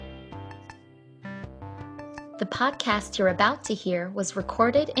The podcast you're about to hear was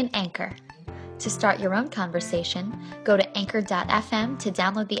recorded in Anchor. To start your own conversation, go to anchor.fm to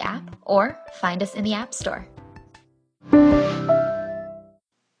download the app or find us in the App Store.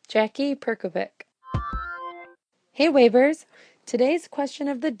 Jackie Perkovic. Hey Wavers! Today's question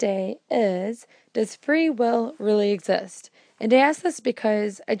of the day is, does free will really exist? And I ask this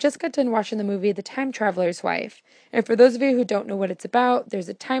because I just got done watching the movie The Time Traveler's Wife. And for those of you who don't know what it's about, there's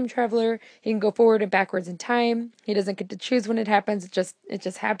a time traveler. He can go forward and backwards in time. He doesn't get to choose when it happens. It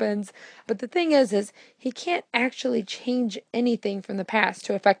just happens. But the thing is he can't actually change anything from the past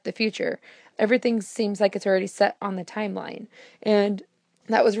to affect the future. Everything seems like it's already set on the timeline. And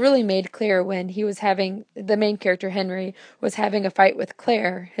that was really made clear when he was having, the main character, Henry, was having a fight with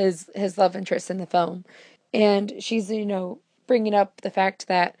Claire, his love interest in the film. And she's, bringing up the fact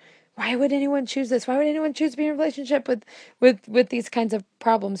that, why would anyone choose this? Why would anyone choose to be in a relationship with these kinds of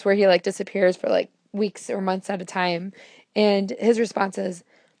problems where he, disappears for, weeks or months at a time? And his response is,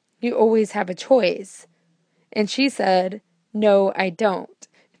 you always have a choice. And she said, no, I don't.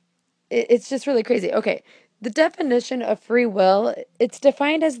 It's just really crazy. Okay. The definition of free will, it's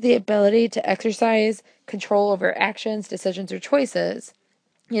defined as the ability to exercise control over actions, decisions, or choices.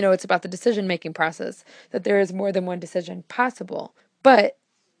 It's about the decision-making process, that there is more than one decision possible. But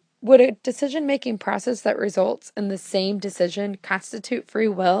would a decision-making process that results in the same decision constitute free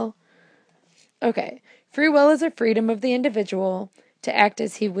will? Okay. Free will is a freedom of the individual to act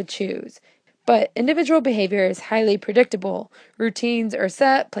as he would choose. But individual behavior is highly predictable. Routines are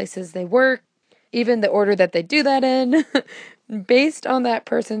set, places they work, even the order that they do that in. Based on that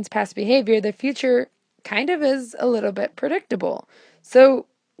person's past behavior, the future kind of is a little bit predictable. So,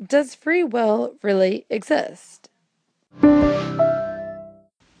 does free will really exist?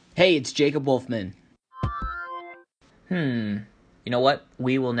 Hey, it's Jacob Wolfman. You know what?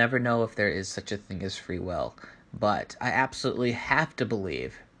 We will never know if there is such a thing as free will, but I absolutely have to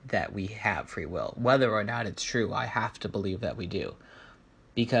believe that we have free will. Whether or not it's true, I have to believe that we do.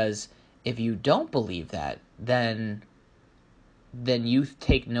 Because if you don't believe that, then you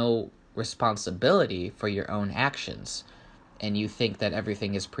take no responsibility for your own actions, and you think that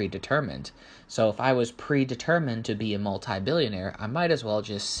everything is predetermined. So if I was predetermined to be a multi-billionaire, I might as well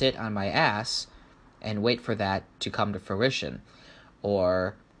just sit on my ass and wait for that to come to fruition.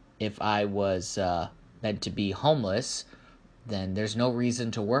 Or if I was meant to be homeless, then there's no reason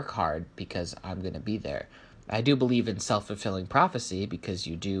to work hard because I'm going to be there. I do believe in self-fulfilling prophecy because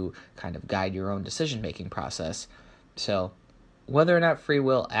you do kind of guide your own decision-making process. So whether or not free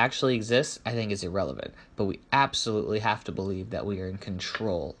will actually exists, I think is irrelevant. But we absolutely have to believe that we are in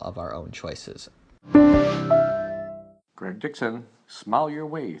control of our own choices. Greg Dixon, smile your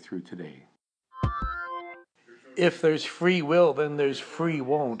way through today. If there's free will, then there's free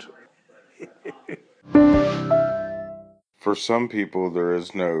won't. For some people, there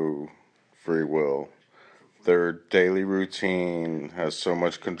is no free will. Their daily routine has so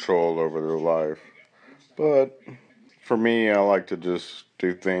much control over their life. But for me, I like to just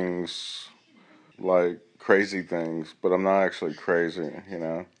do things like crazy things, but I'm not actually crazy,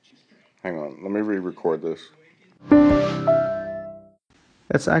 Hang on, let me re-record this.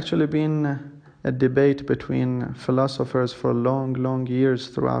 It's actually been a debate between philosophers for long years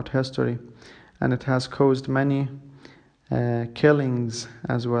throughout history, and it has caused many killings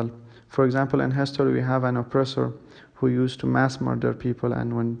as well. For example, in history we have an oppressor who used to mass murder people,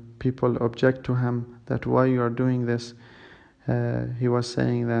 and when people object to him that why you are doing this, he was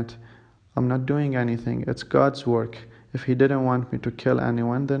saying that I'm not doing anything, it's God's work. If he didn't want me to kill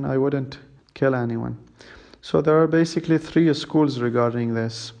anyone, then I wouldn't kill anyone. So there are basically three schools regarding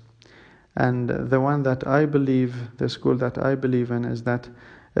this. And the one that I believe, the school that I believe in, is that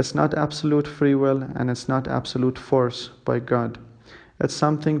it's not absolute free will and it's not absolute force by God. It's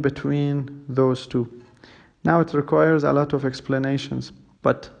something between those two. Now it requires a lot of explanations,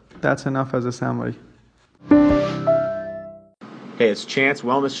 but that's enough as a summary. Hey, it's Chance,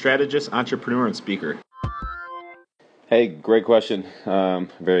 wellness strategist, entrepreneur, and speaker. Hey, great question.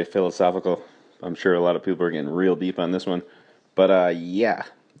 Very philosophical. I'm sure a lot of people are getting real deep on this one. But yeah,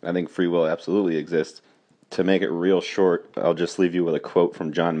 I think free will absolutely exists. To make it real short, I'll just leave you with a quote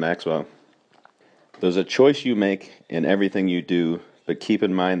from John Maxwell. There's a choice you make in everything you do, but keep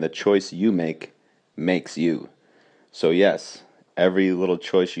in mind the choice you make makes you. So yes, every little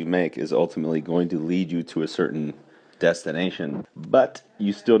choice you make is ultimately going to lead you to a certain destination, but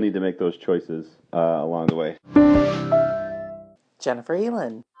you still need to make those choices along the way. Jennifer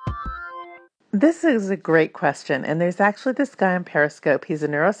Elin. This is a great question, and there's actually this guy on Periscope. He's a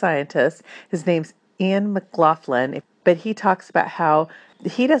neuroscientist. His name's Ian McLaughlin. but he talks about how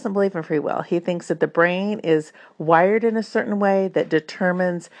he doesn't believe in free will. He thinks that the brain is wired in a certain way that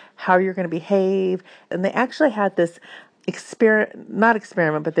determines how you're going to behave. And they actually had this not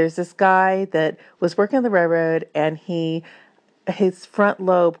experiment, but there's this guy that was working on the railroad, and his front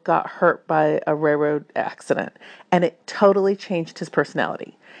lobe got hurt by a railroad accident, and it totally changed his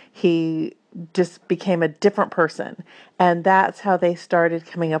personality. He just became a different person. And that's how they started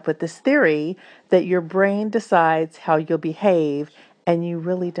coming up with this theory that your brain decides how you'll behave and you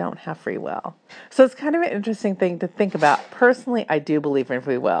really don't have free will. So it's kind of an interesting thing to think about. Personally, I do believe in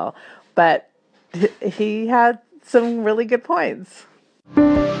free will, but he had some really good points.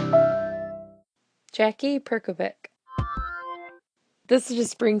 Jackie Perkovic. This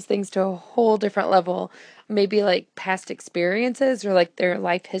just brings things to a whole different level. Maybe like past experiences or like their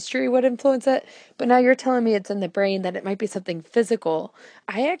life history would influence it. But now you're telling me it's in the brain, that it might be something physical.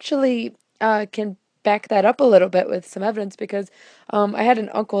 I actually can back that up a little bit with some evidence, because I had an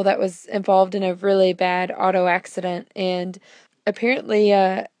uncle that was involved in a really bad auto accident. And apparently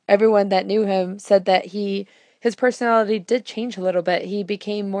everyone that knew him said that his personality did change a little bit. He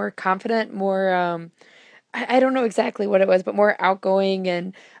became more confident, more I don't know exactly what it was, but more outgoing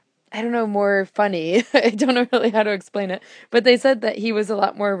and I don't know, more funny. I don't know really how to explain it, but they said that he was a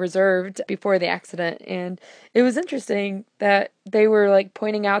lot more reserved before the accident. And it was interesting that they were like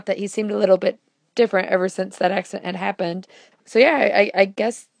pointing out that he seemed a little bit different ever since that accident had happened. So yeah, I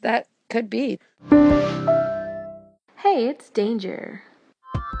guess that could be. Hey, it's Danger.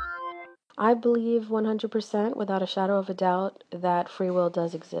 I believe 100% without a shadow of a doubt that free will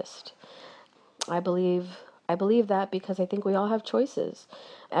does exist. I believe that because I think we all have choices.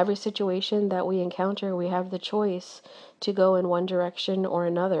 Every situation that we encounter, we have the choice to go in one direction or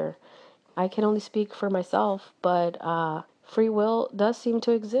another. I can only speak for myself, but free will does seem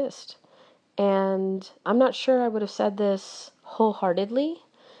to exist. And I'm not sure I would have said this wholeheartedly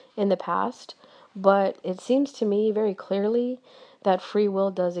in the past, but it seems to me very clearly that free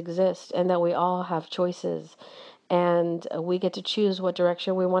will does exist and that we all have choices, and we get to choose what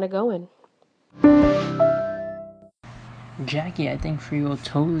direction we want to go in. Jackie, I think free will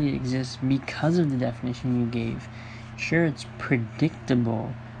totally exists because of the definition you gave. Sure, it's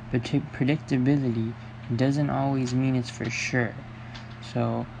predictable, but predictability doesn't always mean it's for sure.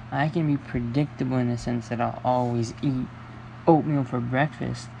 So I can be predictable in the sense that I'll always eat oatmeal for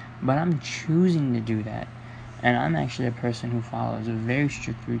breakfast, but I'm choosing to do that. And I'm actually a person who follows a very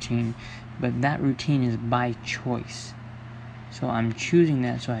strict routine, but that routine is by choice. So I'm choosing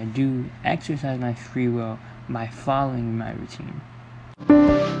that, so I do exercise my free will by following my routine.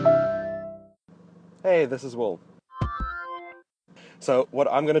 Hey, this is Will. So what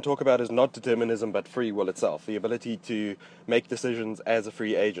I'm going to talk about is not determinism, but free will itself, the ability to make decisions as a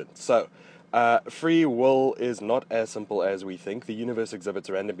free agent. So free will is not as simple as we think. The universe exhibits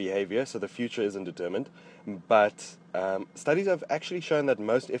random behavior, so the future isn't determined. But studies have actually shown that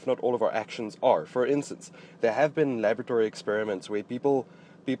most, if not all, of our actions are. For instance, there have been laboratory experiments where people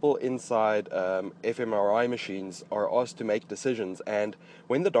inside fMRI machines are asked to make decisions, and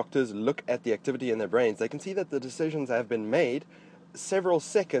when the doctors look at the activity in their brains, they can see that the decisions have been made several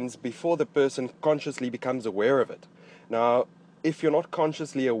seconds before the person consciously becomes aware of it. Now, if you're not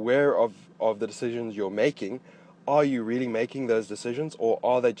consciously aware of the decisions you're making, are you really making those decisions, or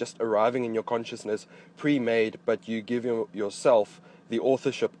are they just arriving in your consciousness pre-made, but you give yourself the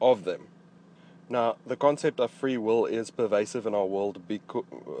authorship of them? Now, the concept of free will is pervasive in our world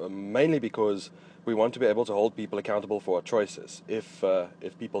mainly because we want to be able to hold people accountable for our choices. If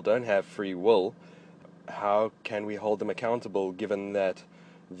people don't have free will, how can we hold them accountable given that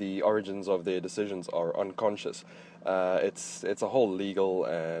the origins of their decisions are unconscious? It's a whole legal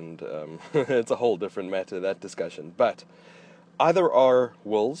and it's a whole different matter, that discussion. But either our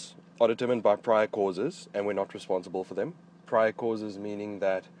wills are determined by prior causes and we're not responsible for them. Prior causes meaning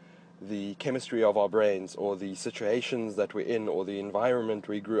that the chemistry of our brains or the situations that we're in or the environment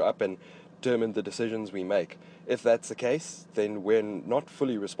we grew up in determine the decisions we make. If that's the case, then we're not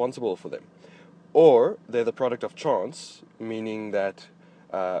fully responsible for them. Or they're the product of chance, meaning that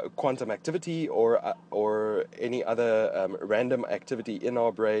quantum activity or any other random activity in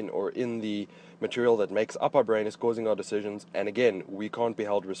our brain or in the material that makes up our brain is causing our decisions, and again, we can't be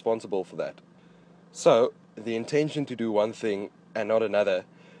held responsible for that. So, the intention to do one thing and not another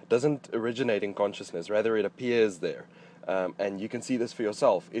doesn't originate in consciousness, rather it appears there. And you can see this for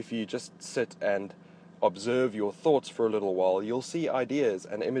yourself. If you just sit and observe your thoughts for a little while, you'll see ideas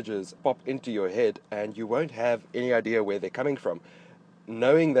and images pop into your head, and you won't have any idea where they're coming from.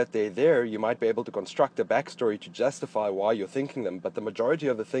 Knowing that they're there, you might be able to construct a backstory to justify why you're thinking them, but the majority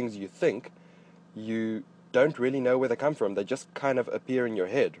of the things you think, you don't really know where they come from. They just kind of appear in your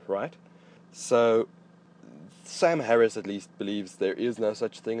head, right? So Sam Harris at least believes there is no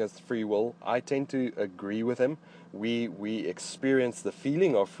such thing as free will. I tend to agree with him. We experience the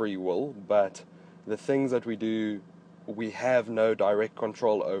feeling of free will, but the things that we do, we have no direct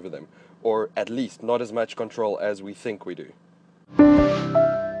control over them, or at least not as much control as we think we do.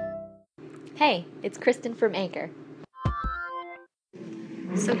 Hey, it's Kristen from Anchor.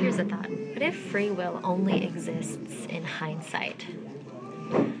 So here's a thought. What if free will only exists in hindsight?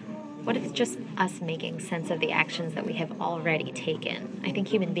 What if it's just us making sense of the actions that we have already taken? I think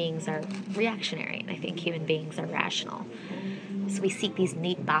human beings are reactionary, and I think human beings are rational. So we seek these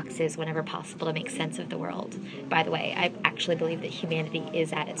neat boxes whenever possible to make sense of the world. By the way, I actually believe that humanity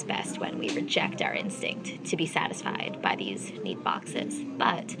is at its best when we reject our instinct to be satisfied by these neat boxes.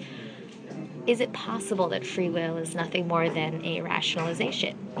 But is it possible that free will is nothing more than a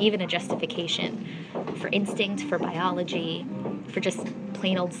rationalization, even a justification for instinct, for biology, for just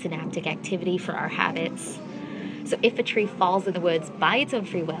plain old synaptic activity, for our habits? So if a tree falls in the woods by its own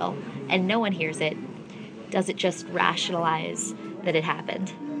free will and no one hears it, does it just rationalize that it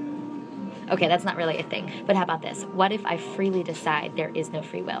happened? Okay, that's not really a thing, but how about this? What if I freely decide there is no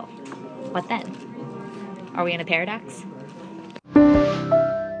free will? What then? Are we in a paradox?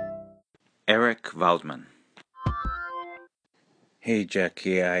 Eric Waldman. Hey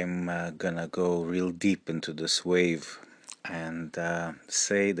Jackie, I'm gonna go real deep into this wave and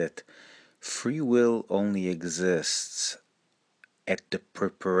say that free will only exists at the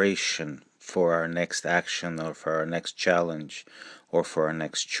preparation for our next action or for our next challenge or for our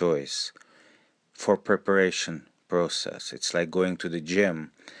next choice. For preparation process. It's like going to the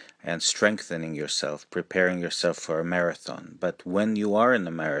gym and strengthening yourself, preparing yourself for a marathon. But when you are in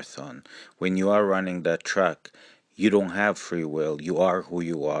a marathon, when you are running that track, you don't have free will. You are who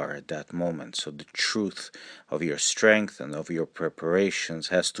you are at that moment. So the truth of your strength and of your preparations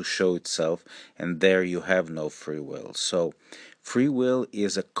has to show itself, and there you have no free will. So free will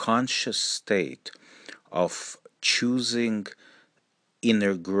is a conscious state of choosing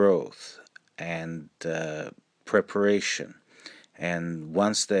inner growth and preparation. And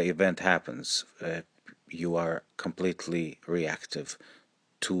once the event happens, you are completely reactive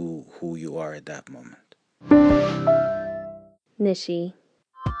to who you are at that moment. Nishi.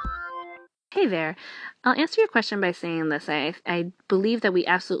 Hey there. I'll answer your question by saying this. I believe that we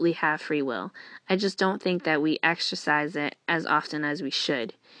absolutely have free will. I just don't think that we exercise it as often as we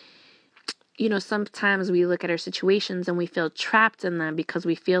should. You know, sometimes we look at our situations and we feel trapped in them because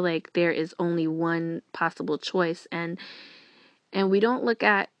we feel like there is only one possible choice, and we don't look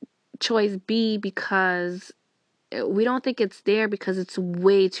at choice B because we don't think it's there because it's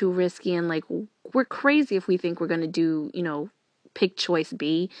way too risky, and like we're crazy if we think we're going to do, pick choice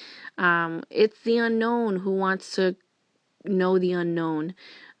B. It's the unknown. Who wants to know the unknown?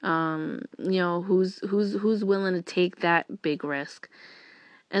 Who's willing to take that big risk?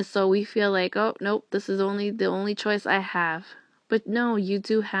 And so we feel like, oh, nope, this is the only choice I have. But no, you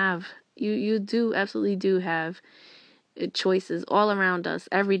do have, you do absolutely do have choices all around us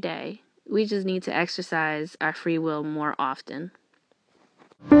every day. We just need to exercise our free will more often.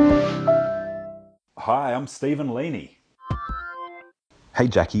 Hi, I'm Stephen Leaney. Hey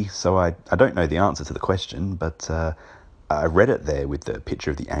Jackie, so I don't know the answer to the question, but I read it there with the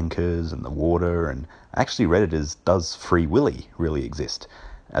picture of the anchors and the water, and I actually read it as, does Free Willy really exist?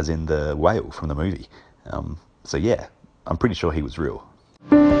 As in the whale from the movie. So yeah, I'm pretty sure he was real.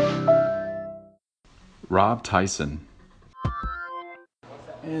 Rob Tyson.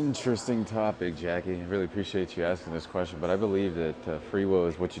 Interesting topic, Jackie. I really appreciate you asking this question, but I believe that free will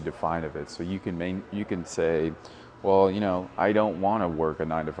is what you define of it. So you can say, well, I don't want to work a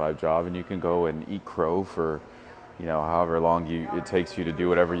 9-to-5 job, and you can go and eat crow for, however long it takes you to do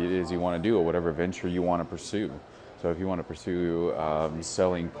whatever it is you want to do or whatever venture you want to pursue. So if you want to pursue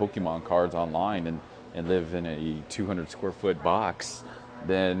selling Pokemon cards online and live in a 200 square foot box,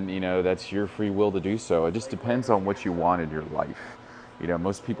 then that's your free will to do so. It just depends on what you want in your life.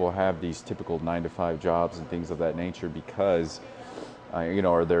 Most people have these typical 9-to-5 jobs and things of that nature because,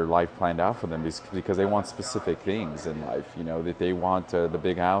 or their life planned out for them because they want specific things in life. That they want the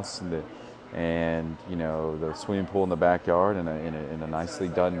big house and the swimming pool in the backyard and in a nicely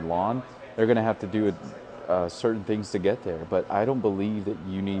done lawn. They're going to have to do certain things to get there. But I don't believe that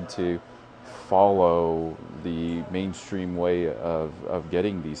you need to follow the mainstream way of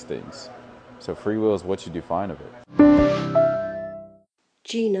getting these things. So free will is what you define of it.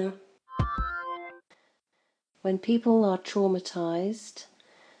 Gina. When people are traumatized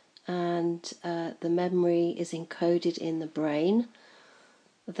and the memory is encoded in the brain,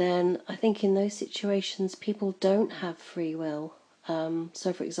 then I think in those situations people don't have free will.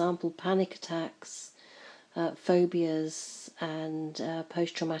 So, for example, panic attacks, phobias, and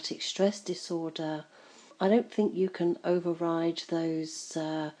post-traumatic stress disorder, I don't think you can override those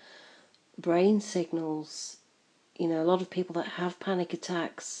brain signals. You know, a lot of people that have panic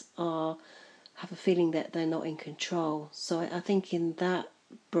attacks have a feeling that they're not in control. So I think in that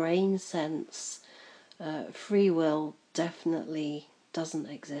brain sense, free will definitely doesn't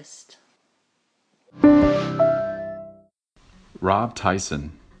exist. Rob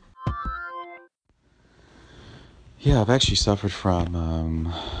Tyson. Yeah, I've actually suffered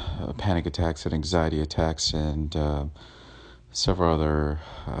from panic attacks and anxiety attacks and several other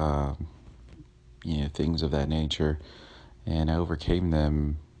things of that nature, and I overcame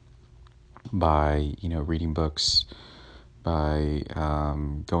them by reading books, by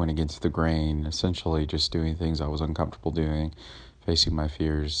going against the grain, essentially just doing things I was uncomfortable doing, facing my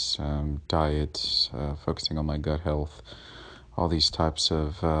fears, diet, focusing on my gut health, all these types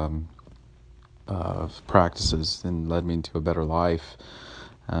of practices, and led me into a better life.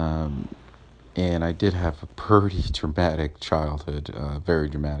 And I did have a pretty dramatic childhood, very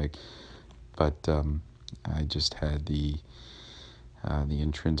dramatic, but I just had the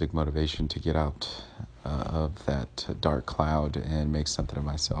intrinsic motivation to get out of that dark cloud and make something of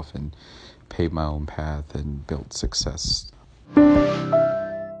myself and pave my own path and build success.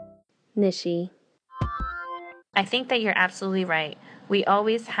 Nishi. I think that you're absolutely right. We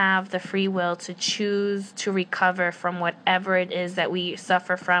always have the free will to choose to recover from whatever it is that we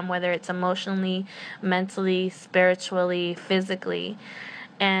suffer from, whether it's emotionally, mentally, spiritually, physically.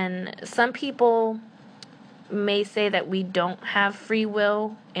 And some people may say that we don't have free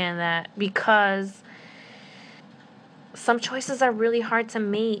will, and that because some choices are really hard to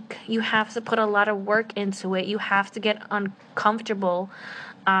make, you have to put a lot of work into it. You have to get uncomfortable.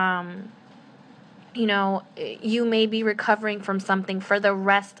 You may be recovering from something for the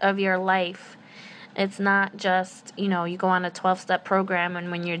rest of your life. It's not just, you go on a 12-step program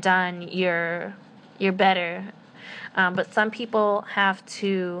and when you're done, you're better. But some people have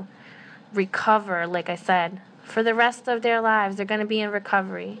to recover, like I said, for the rest of their lives. They're going to be in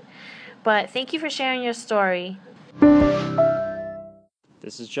recovery. But thank you for sharing your story.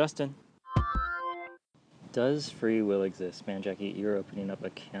 This is Justin. Does free will exist? Man, Jackie, you're opening up a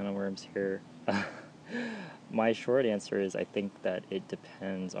can of worms here. My short answer is I think that it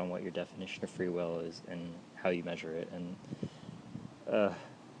depends on what your definition of free will is and how you measure it. And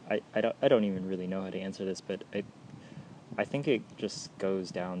I don't even really know how to answer this, but I think it just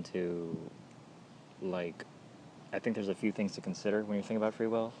goes down to, like, I think there's a few things to consider when you think about free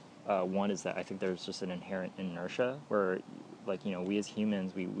will. One is that I think there's just an inherent inertia where, like, we as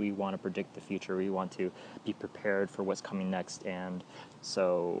humans, we want to predict the future. We want to be prepared for what's coming next. And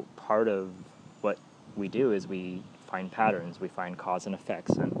so part of what we do is we find patterns, we find cause and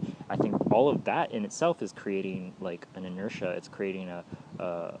effects. And I think all of that in itself is creating, like, an inertia. It's creating a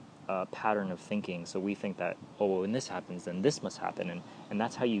pattern of thinking. So we think that, well, when this happens, then this must happen. And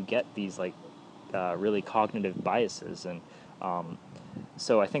that's how you get these, like, really cognitive biases. And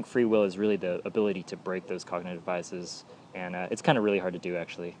so I think free will is really the ability to break those cognitive biases, and it's kind of really hard to do,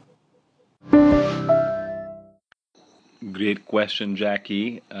 actually. Great question,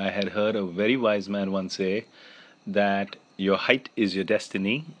 Jackie. I had heard a very wise man once say that your height is your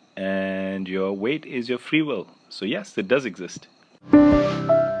destiny and your weight is your free will. So yes, it does exist.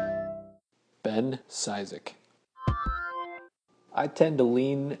 Ben Cizik. I tend to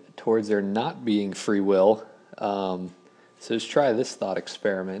lean towards there not being free will. So just try this thought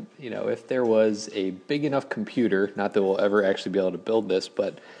experiment. If there was a big enough computer, not that we'll ever actually be able to build this,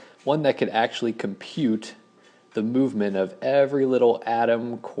 but one that could actually compute the movement of every little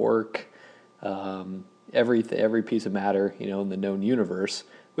atom, quark, every piece of matter, in the known universe,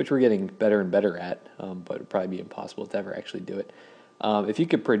 which we're getting better and better at, but it'd probably be impossible to ever actually do it. If you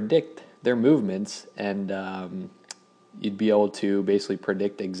could predict their movements and you'd be able to basically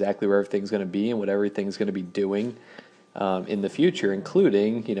predict exactly where everything's going to be and what everything's going to be doing in the future,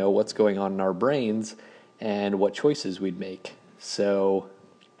 including, what's going on in our brains and what choices we'd make. So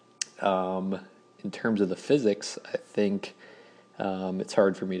in terms of the physics, I think it's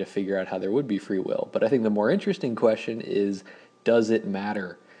hard for me to figure out how there would be free will. But I think the more interesting question is, does it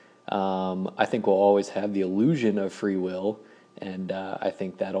matter? I think we'll always have the illusion of free will, and I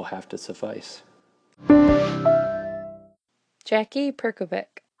think that'll have to suffice. Jackie Perkovic.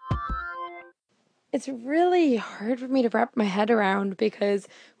 It's really hard for me to wrap my head around because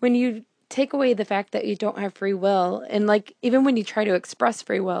when you take away the fact that you don't have free will. And like, even when you try to express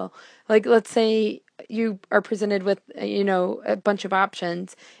free will, like, let's say you are presented with, a bunch of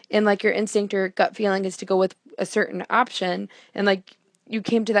options, and like your instinct or gut feeling is to go with a certain option, and like you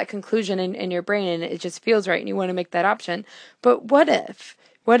came to that conclusion in your brain and it just feels right and you want to make that option. But what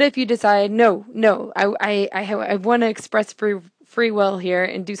if you decide, no, I want to express free will here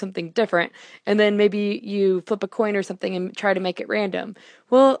and do something different, and then maybe you flip a coin or something and try to make it random?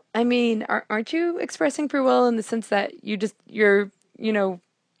 Well, I mean, aren't you expressing free will in the sense that you're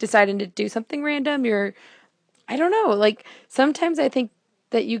deciding to do something random? I don't know, like, sometimes I think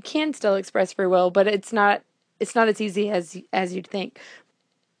that you can still express free will, but it's not as easy as you'd think.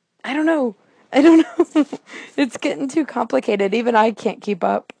 I don't know. It's getting too complicated. Even I can't keep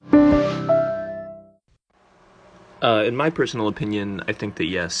up. In my personal opinion, I think that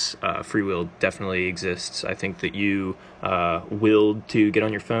yes, free will definitely exists. I think that you willed to get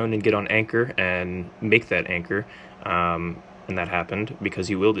on your phone and get on Anchor and make that Anchor, and that happened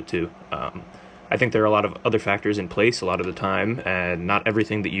because you willed it to. I think there are a lot of other factors in place a lot of the time, and not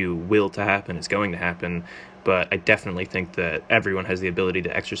everything that you will to happen is going to happen, but I definitely think that everyone has the ability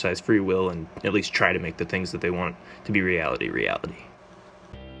to exercise free will and at least try to make the things that they want to be reality.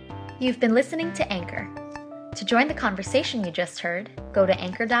 You've been listening to Anchor. To join the conversation you just heard, go to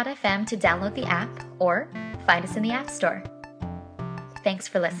anchor.fm to download the app or find us in the App Store. Thanks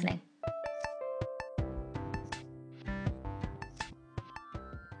for listening.